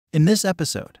In this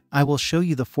episode, I will show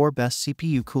you the 4 best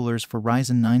CPU coolers for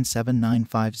Ryzen 9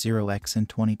 7950X in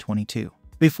 2022.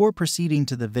 Before proceeding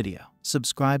to the video,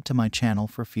 subscribe to my channel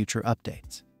for future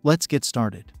updates. Let's get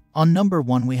started. On number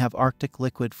 1 we have Arctic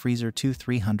Liquid Freezer 2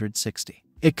 360.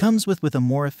 It comes with a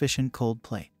more efficient cold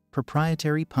plate,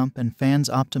 proprietary pump and fans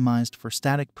optimized for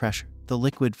static pressure. The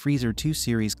Liquid Freezer 2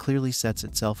 series clearly sets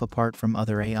itself apart from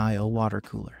other AIO water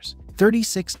coolers.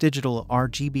 36 digital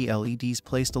RGB LEDs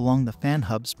placed along the fan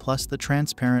hubs plus the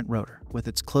transparent rotor, with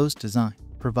its closed design,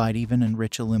 provide even and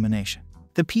rich illumination.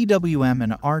 The PWM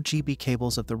and RGB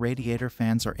cables of the radiator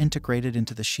fans are integrated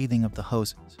into the sheathing of the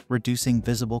hoses, reducing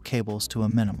visible cables to a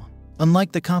minimum.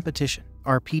 Unlike the competition,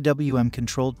 our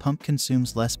PWM-controlled pump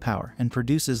consumes less power and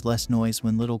produces less noise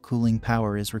when little cooling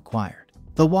power is required.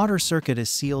 The water circuit is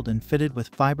sealed and fitted with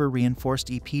fiber-reinforced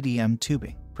EPDM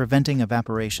tubing, preventing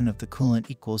evaporation of the coolant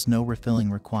equals no refilling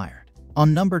required.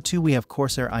 On number 2 we have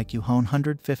Corsair icue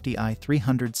 150i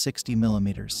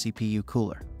 360mm CPU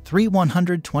cooler. 3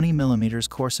 120mm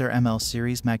Corsair ML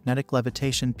series magnetic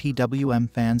levitation PWM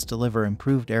fans deliver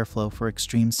improved airflow for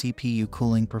extreme CPU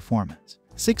cooling performance.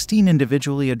 16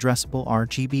 individually addressable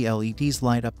RGB LEDs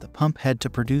light up the pump head to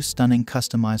produce stunning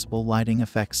customizable lighting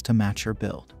effects to match your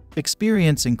build.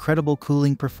 Experience incredible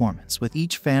cooling performance with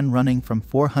each fan running from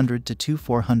 400 to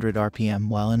 2400 RPM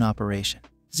while in operation.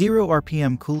 0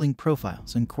 RPM cooling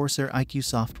profiles and Corsair icue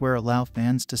software allow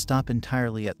fans to stop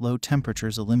entirely at low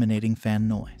temperatures, eliminating fan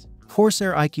noise.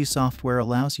 Corsair icue software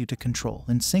allows you to control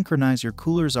and synchronize your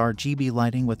cooler's RGB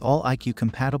lighting with all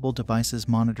icue-compatible devices,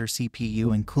 monitor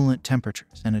CPU and coolant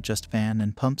temperatures, and adjust fan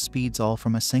and pump speeds all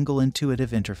from a single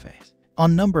intuitive interface.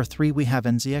 On number 3 we have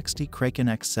NZXT Kraken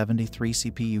X73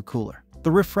 CPU cooler. The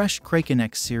refreshed Kraken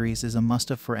X series is a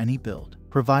must-have for any build,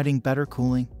 providing better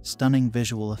cooling, stunning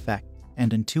visual effect,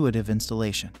 and intuitive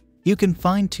installation. You can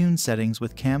fine-tune settings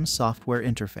with CAM's software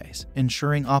interface,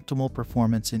 ensuring optimal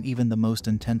performance in even the most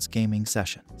intense gaming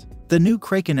sessions. The new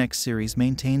Kraken X series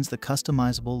maintains the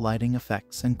customizable lighting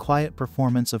effects and quiet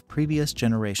performance of previous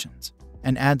generations,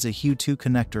 and adds a Hue 2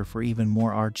 connector for even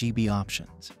more RGB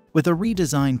options. With a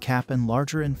redesigned cap and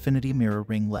larger infinity mirror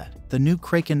ring LED, the new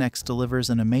Kraken X delivers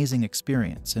an amazing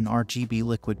experience in RGB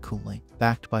liquid cooling,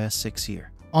 backed by a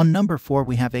 6-year. On number 4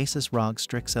 we have ASUS Rog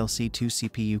Strix LC2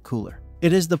 CPU cooler.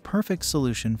 It is the perfect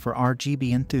solution for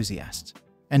RGB enthusiasts,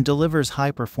 and delivers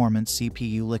high-performance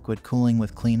CPU liquid cooling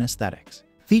with clean aesthetics.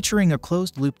 Featuring a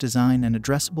closed-loop design and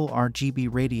addressable RGB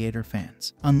radiator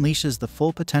fans, unleashes the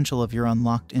full potential of your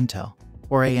unlocked Intel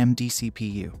or AMD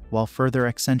CPU, while further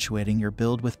accentuating your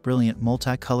build with brilliant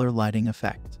multicolor lighting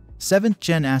effects. 7th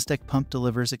Gen Aztec pump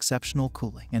delivers exceptional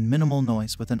cooling and minimal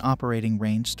noise with an operating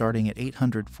range starting at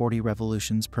 840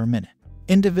 revolutions per minute.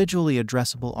 Individually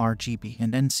addressable RGB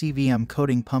and NCVM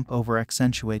coating pump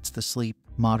over-accentuates the sleek,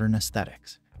 modern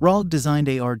aesthetics. Rog designed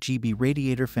RGB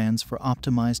radiator fans for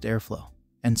optimized airflow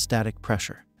and static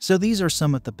pressure. So these are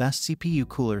some of the best CPU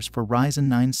coolers for Ryzen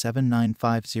 9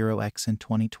 7950X in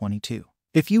 2022.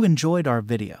 If you enjoyed our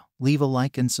video, leave a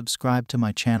like and subscribe to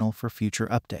my channel for future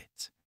updates.